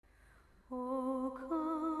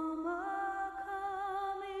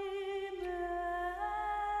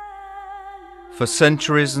For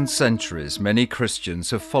centuries and centuries, many Christians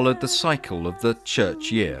have followed the cycle of the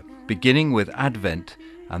church year, beginning with Advent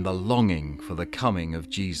and the longing for the coming of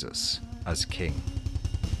Jesus as King.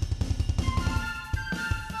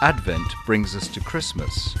 Advent brings us to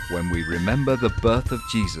Christmas, when we remember the birth of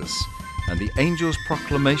Jesus and the angel's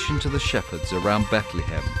proclamation to the shepherds around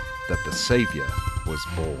Bethlehem that the Saviour was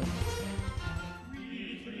born.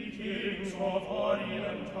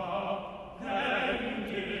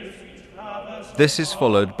 This is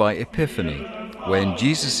followed by Epiphany, when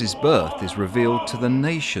Jesus' birth is revealed to the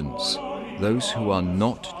nations, those who are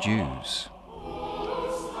not Jews.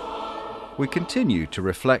 We continue to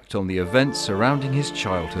reflect on the events surrounding his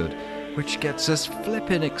childhood, which gets us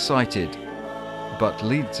flippin' excited, but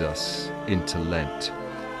leads us into Lent,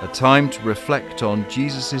 a time to reflect on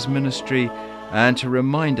Jesus' ministry and to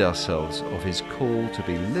remind ourselves of his call to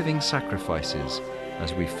be living sacrifices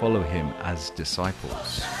as we follow him as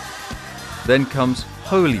disciples. Then comes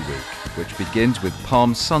Holy Week, which begins with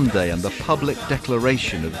Palm Sunday and the public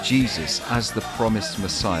declaration of Jesus as the promised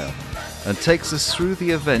Messiah, and takes us through the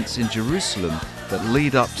events in Jerusalem that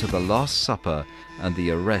lead up to the Last Supper and the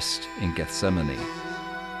arrest in Gethsemane.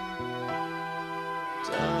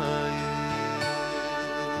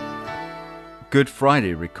 Good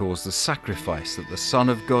Friday recalls the sacrifice that the Son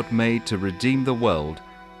of God made to redeem the world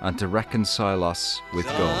and to reconcile us with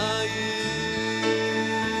God.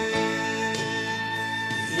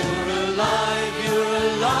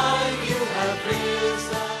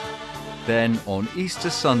 Then on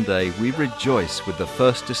Easter Sunday we rejoice with the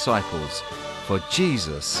first disciples, for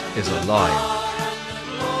Jesus is alive.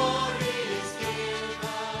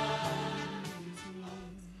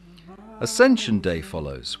 Ascension Day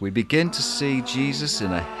follows. We begin to see Jesus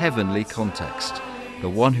in a heavenly context. The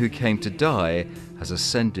one who came to die has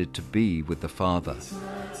ascended to be with the Father.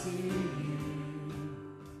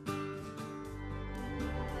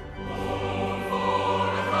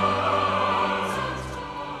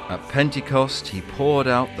 At Pentecost, he poured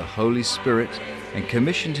out the Holy Spirit and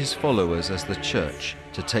commissioned his followers as the church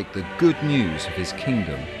to take the good news of his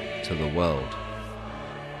kingdom to the world.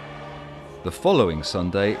 The following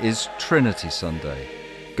Sunday is Trinity Sunday.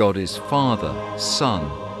 God is Father,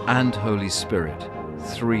 Son, and Holy Spirit,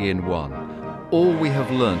 three in one. All we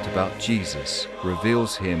have learnt about Jesus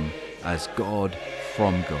reveals him as God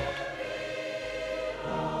from God.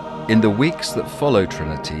 In the weeks that follow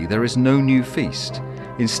Trinity, there is no new feast.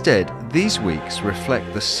 Instead, these weeks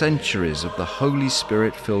reflect the centuries of the Holy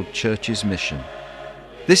Spirit-filled Church's mission.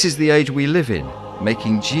 This is the age we live in,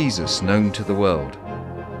 making Jesus known to the world.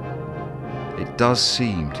 It does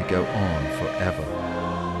seem to go on forever.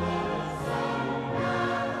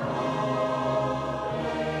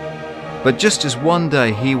 But just as one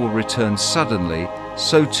day he will return suddenly,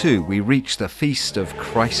 so too we reach the feast of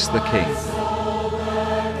Christ the King.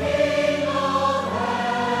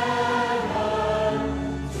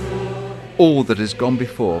 All that has gone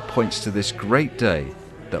before points to this great day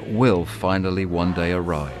that will finally one day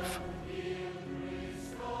arrive.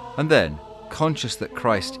 And then, conscious that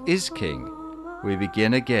Christ is King, we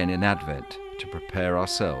begin again in Advent to prepare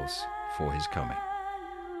ourselves for his coming.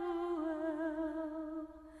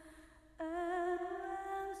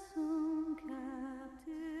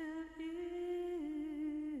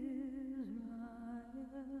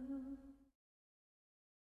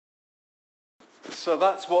 So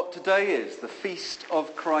that's what today is, the Feast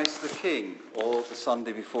of Christ the King, or the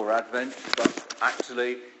Sunday before Advent, but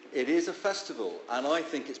actually it is a festival, and I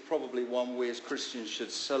think it's probably one we as Christians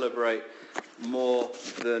should celebrate more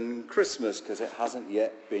than Christmas, because it hasn't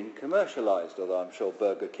yet been commercialised, although I'm sure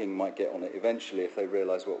Burger King might get on it eventually if they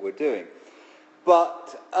realise what we're doing.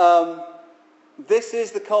 But this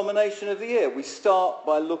is the culmination of the year. We start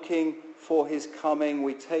by looking for his coming.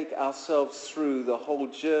 We take ourselves through the whole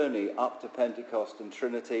journey up to Pentecost and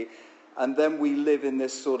Trinity, and then we live in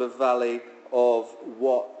this sort of valley of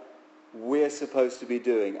what we're supposed to be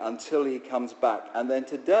doing until he comes back. And then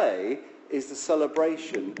today is the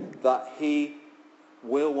celebration that he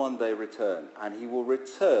will one day return, and he will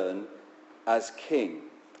return as King.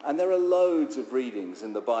 And there are loads of readings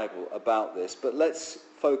in the Bible about this, but let's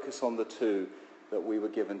focus on the two that we were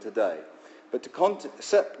given today. But to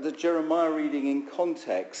set the Jeremiah reading in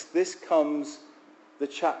context, this comes the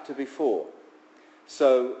chapter before.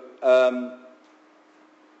 So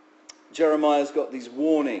Jeremiah's got these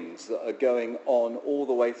warnings that are going on all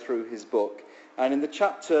the way through his book. And in the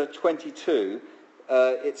chapter 22,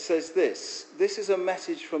 it says this. This is a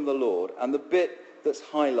message from the Lord. And the bit that's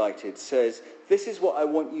highlighted says, "This is what I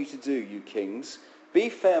want you to do, you kings. Be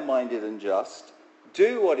fair-minded and just.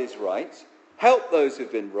 Do what is right. Help those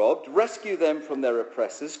who've been robbed. Rescue them from their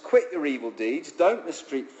oppressors. Quit your evil deeds. Don't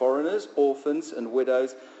mistreat foreigners, orphans and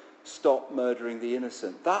widows. Stop murdering the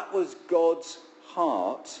innocent. That was God's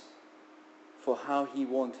heart for how he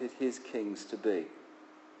wanted his kings to be.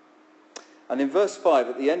 And in verse 5,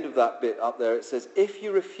 at the end of that bit up there, it says, if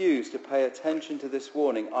you refuse to pay attention to this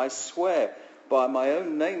warning, I swear by my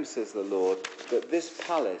own name, says the Lord, that this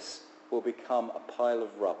palace will become a pile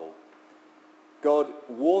of rubble. God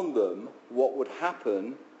warned them what would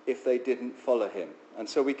happen if they didn't follow him. And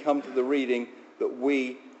so we come to the reading that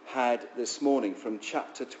we had this morning from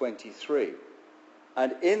chapter 23.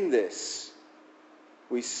 And in this,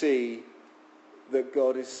 we see that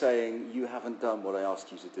God is saying, you haven't done what I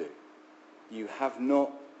asked you to do. You have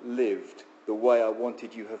not lived the way I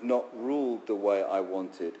wanted. You have not ruled the way I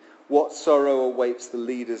wanted. What sorrow awaits the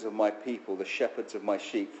leaders of my people, the shepherds of my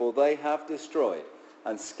sheep, for they have destroyed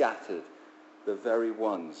and scattered the very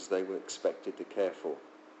ones they were expected to care for.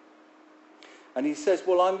 And he says,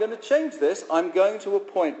 well, I'm going to change this. I'm going to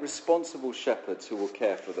appoint responsible shepherds who will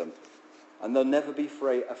care for them. And they'll never be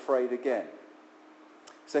afraid again.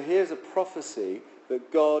 So here's a prophecy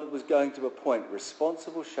that God was going to appoint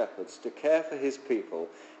responsible shepherds to care for his people.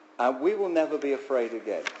 And we will never be afraid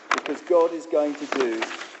again. Because God is going to do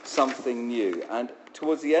something new. And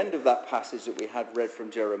towards the end of that passage that we had read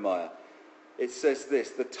from Jeremiah, it says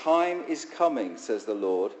this, the time is coming, says the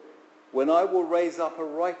Lord, when I will raise up a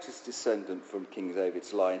righteous descendant from King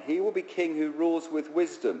David's line. He will be king who rules with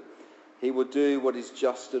wisdom. He will do what is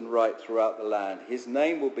just and right throughout the land. His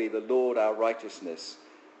name will be the Lord our righteousness.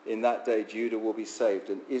 In that day Judah will be saved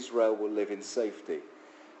and Israel will live in safety.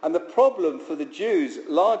 And the problem for the Jews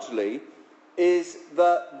largely is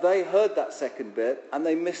that they heard that second bit and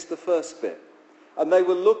they missed the first bit. And they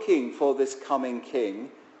were looking for this coming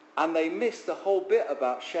king and they missed the whole bit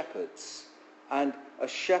about shepherds and a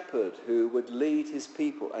shepherd who would lead his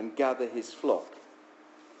people and gather his flock.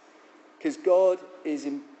 Because God is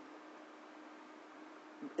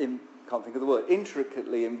can't think of the word,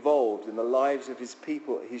 intricately involved in the lives of his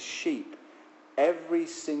people, his sheep. Every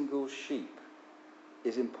single sheep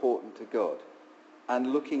is important to God.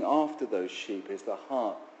 And looking after those sheep is the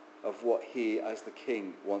heart of what he, as the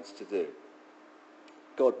king, wants to do.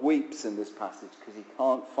 God weeps in this passage because he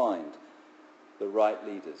can't find the right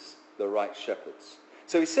leaders, the right shepherds.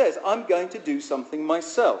 So he says, I'm going to do something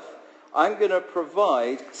myself. I'm going to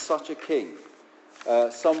provide such a king.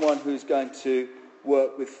 Someone who's going to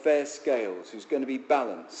work with fair scales, who's going to be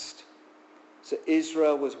balanced. So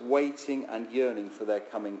Israel was waiting and yearning for their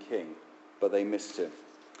coming king, but they missed him.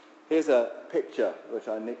 Here's a picture which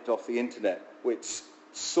I nicked off the internet, which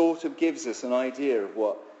sort of gives us an idea of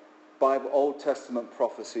what Bible Old Testament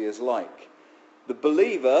prophecy is like. The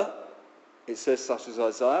believer, it says such as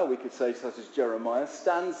Isaiah, we could say such as Jeremiah,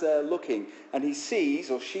 stands there looking, and he sees,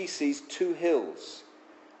 or she sees, two hills.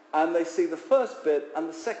 And they see the first bit and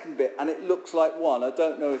the second bit, and it looks like one. I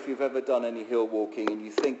don't know if you've ever done any hill walking, and you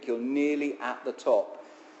think you're nearly at the top.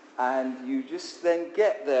 And you just then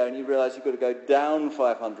get there, and you realise you've got to go down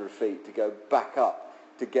 500 feet to go back up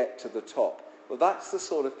to get to the top. Well, that's the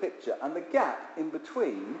sort of picture. And the gap in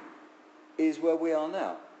between is where we are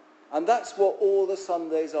now. And that's what all the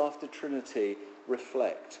Sundays after Trinity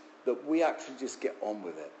reflect, that we actually just get on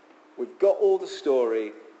with it. We've got all the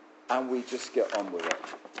story, and we just get on with it.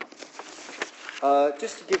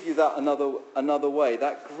 Just to give you that another way,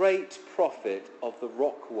 that great prophet of the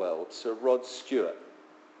rock world, Sir Rod Stewart,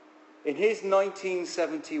 in his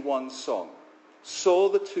 1971 song, saw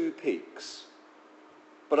the two peaks.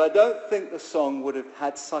 But I don't think the song would have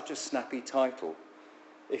had such a snappy title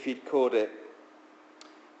if he'd called it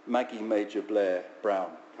Maggie Major Blair Brown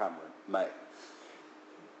Cameron May.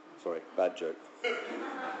 Sorry, bad joke.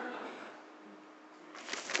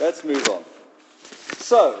 Let's move on.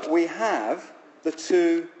 So we have the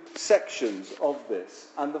two sections of this.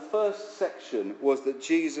 And the first section was that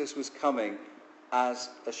Jesus was coming as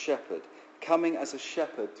a shepherd. Coming as a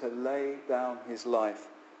shepherd to lay down his life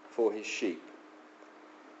for his sheep.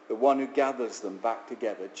 The one who gathers them back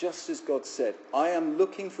together. Just as God said, I am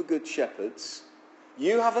looking for good shepherds.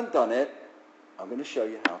 You haven't done it. I'm going to show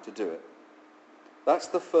you how to do it. That's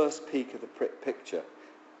the first peak of the picture.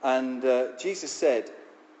 And Jesus said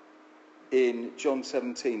in John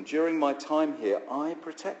 17, during my time here, I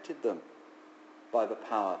protected them by the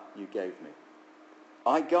power you gave me.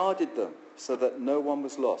 I guarded them so that no one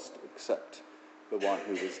was lost except the one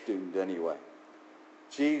who was doomed anyway.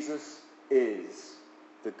 Jesus is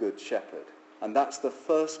the good shepherd. And that's the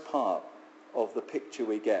first part of the picture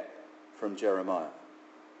we get from Jeremiah.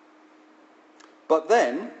 But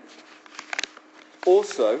then,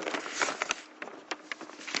 also,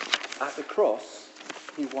 At the cross,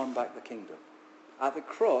 he won back the kingdom. At the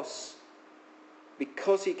cross,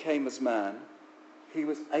 because he came as man, he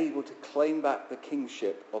was able to claim back the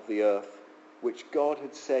kingship of the earth, which God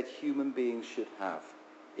had said human beings should have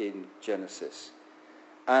in Genesis.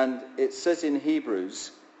 And it says in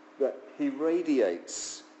Hebrews that he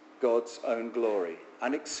radiates God's own glory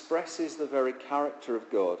and expresses the very character of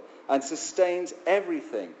God and sustains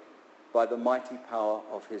everything by the mighty power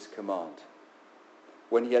of his command.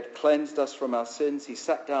 When he had cleansed us from our sins, he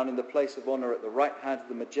sat down in the place of honor at the right hand of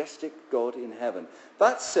the majestic God in heaven.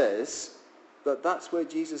 That says that that's where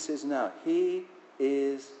Jesus is now. He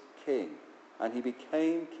is king. And he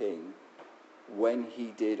became king when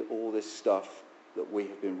he did all this stuff that we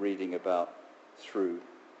have been reading about through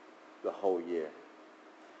the whole year.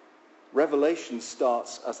 Revelation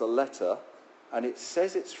starts as a letter, and it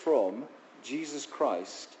says it's from Jesus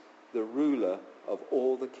Christ, the ruler of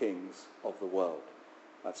all the kings of the world.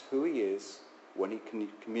 That's who he is when he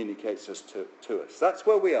communicates us to us. That's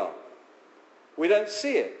where we are. We don't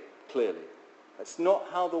see it clearly. That's not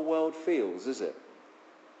how the world feels, is it?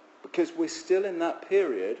 Because we're still in that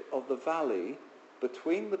period of the valley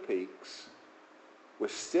between the peaks. We're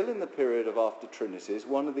still in the period of after Trinities.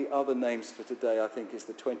 One of the other names for today, I think, is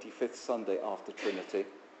the 25th Sunday after Trinity.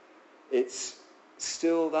 It's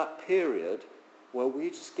still that period where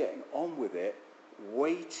we're just getting on with it,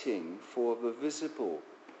 waiting for the visible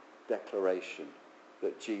declaration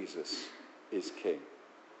that Jesus is king.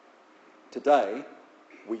 Today,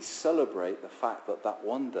 we celebrate the fact that that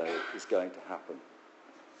one day is going to happen.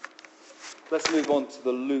 Let's move on to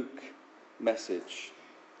the Luke message.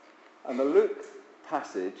 And the Luke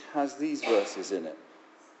passage has these verses in it.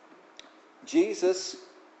 Jesus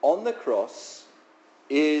on the cross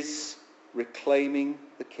is reclaiming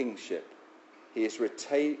the kingship. He is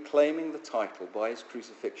claiming the title by his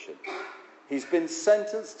crucifixion. He's been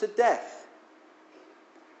sentenced to death.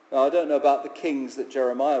 Now, I don't know about the kings that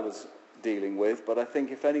Jeremiah was dealing with, but I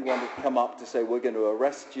think if anyone had come up to say, we're going to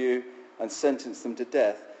arrest you and sentence them to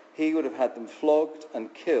death, he would have had them flogged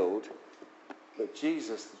and killed. But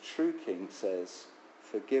Jesus, the true king, says,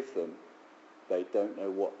 forgive them. They don't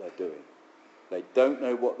know what they're doing. They don't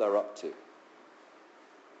know what they're up to.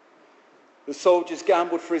 The soldiers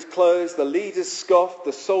gambled for his clothes. The leaders scoffed.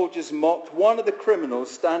 The soldiers mocked. One of the criminals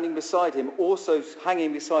standing beside him,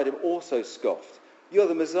 hanging beside him, also scoffed. You're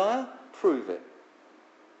the Messiah? Prove it.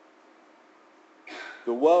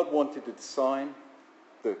 The world wanted a sign.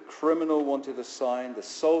 The criminal wanted a sign. The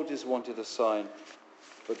soldiers wanted a sign.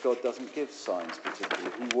 But God doesn't give signs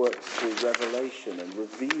particularly. He works through revelation and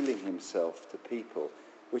revealing himself to people,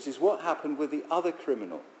 which is what happened with the other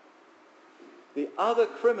criminal. The other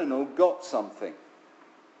criminal got something.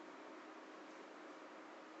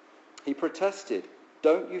 He protested,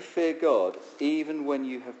 don't you fear God even when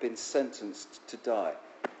you have been sentenced to die?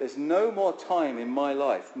 There's no more time in my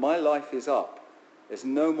life. My life is up. There's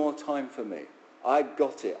no more time for me. I've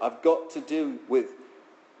got it. I've got to do with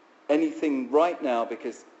anything right now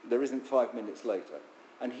because there isn't 5 minutes later.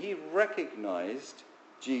 And he recognized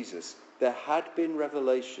Jesus. There had been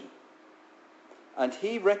revelation. And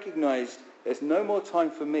he recognized there's no more time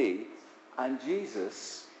for me, and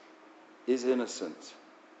Jesus is innocent.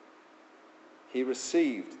 He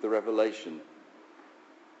received the revelation.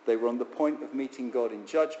 They were on the point of meeting God in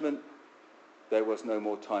judgment. There was no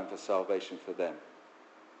more time for salvation for them.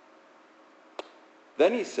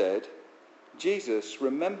 Then he said, Jesus,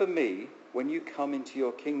 remember me when you come into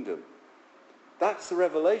your kingdom. That's the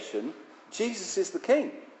revelation. Jesus is the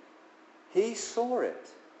king. He saw it.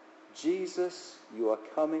 Jesus, you are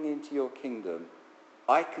coming into your kingdom.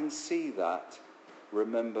 I can see that.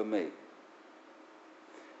 Remember me.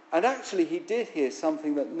 And actually, he did hear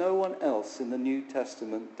something that no one else in the New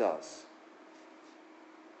Testament does.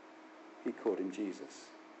 He called him Jesus.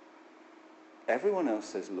 Everyone else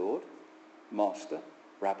says Lord, Master,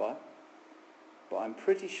 Rabbi. But I'm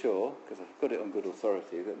pretty sure, because I've got it on good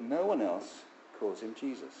authority, that no one else calls him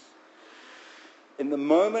Jesus. In the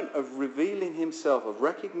moment of revealing himself, of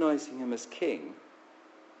recognizing him as king,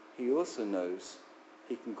 he also knows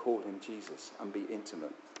he can call him Jesus and be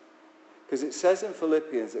intimate. Because it says in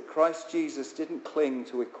Philippians that Christ Jesus didn't cling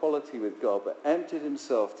to equality with God, but emptied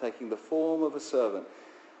himself, taking the form of a servant,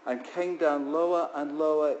 and came down lower and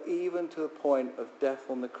lower, even to the point of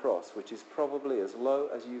death on the cross, which is probably as low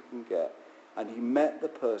as you can get. And he met the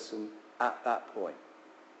person at that point,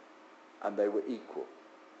 and they were equal.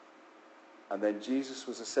 And then Jesus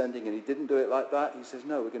was ascending, and he didn't do it like that. He says,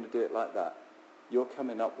 no, we're going to do it like that. You're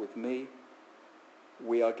coming up with me.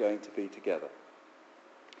 We are going to be together.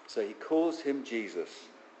 So he calls him Jesus.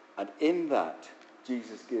 And in that,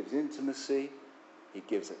 Jesus gives intimacy. he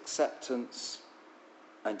gives acceptance,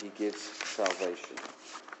 and he gives salvation.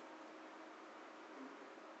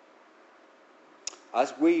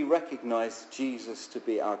 As we recognize Jesus to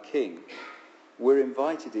be our King, we're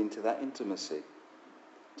invited into that intimacy,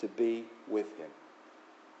 to be with him.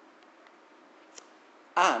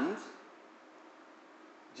 And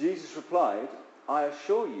Jesus replied, I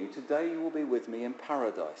assure you, today you will be with me in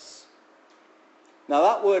paradise. Now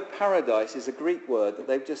that word paradise is a Greek word that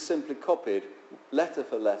they've just simply copied letter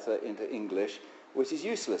for letter into English, which is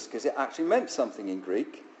useless because it actually meant something in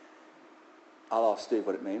Greek. I'll ask Steve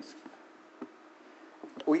what it means.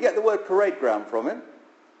 We get the word parade ground from it.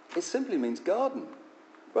 It simply means garden.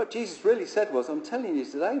 What Jesus really said was, I'm telling you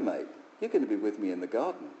today, mate, you're going to be with me in the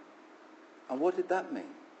garden. And what did that mean?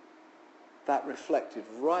 That reflected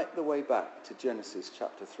right the way back to Genesis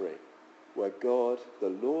chapter 3, where God, the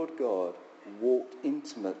Lord God, walked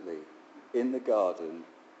intimately in the garden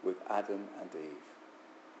with Adam and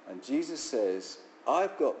Eve. And Jesus says,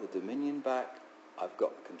 I've got the dominion back. I've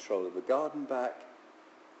got the control of the garden back.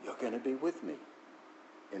 You're going to be with me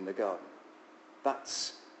in the garden.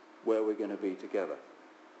 That's where we're going to be together.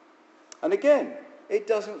 And again, it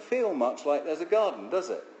doesn't feel much like there's a garden, does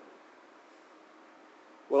it?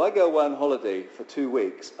 Well, I go away on holiday for 2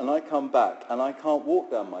 weeks and I come back and I can't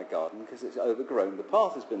walk down my garden because it's overgrown. The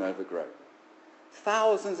path has been overgrown.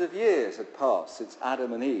 Thousands of years had passed since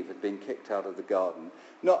Adam and Eve had been kicked out of the garden.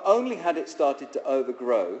 Not only had it started to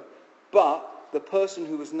overgrow, but the person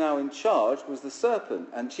who was now in charge was the serpent.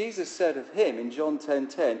 And Jesus said of him in John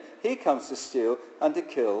 10:10, he comes to steal and to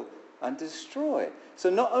kill and destroy. So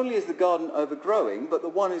not only is the garden overgrowing, but the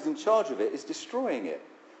one who's in charge of it is destroying it.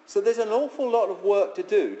 So there's an awful lot of work to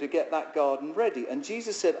do to get that garden ready. And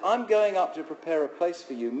Jesus said, I'm going up to prepare a place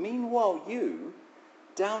for you. Meanwhile, you,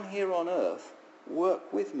 down here on earth,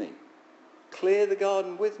 work with me. Clear the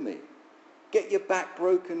garden with me. Get your back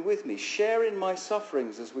broken with me. Share in my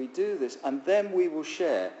sufferings as we do this. And then we will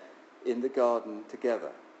share in the garden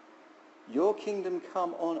together. Your kingdom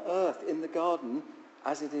come on earth in the garden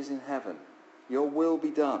as it is in heaven. Your will be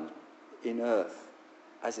done in earth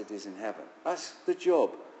as it is in heaven. That's the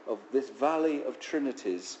job of this valley of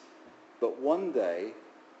Trinities. But one day,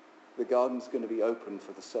 the garden's going to be open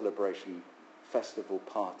for the celebration festival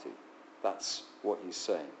party. That's what he's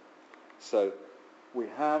saying. So we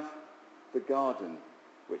have the garden,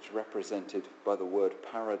 which represented by the word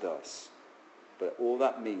paradise. But all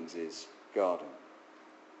that means is garden.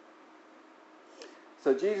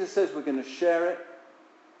 So Jesus says we're going to share it.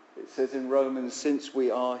 It says in Romans, since we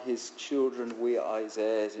are his children, we are his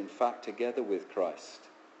heirs. In fact, together with Christ,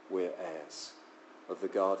 we're heirs of the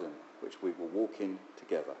garden, which we will walk in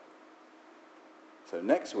together. So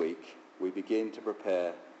next week, we begin to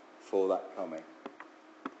prepare for that coming.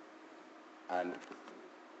 And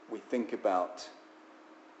we think about,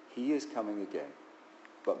 he is coming again.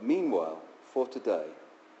 But meanwhile, for today,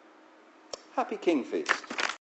 happy King Feast.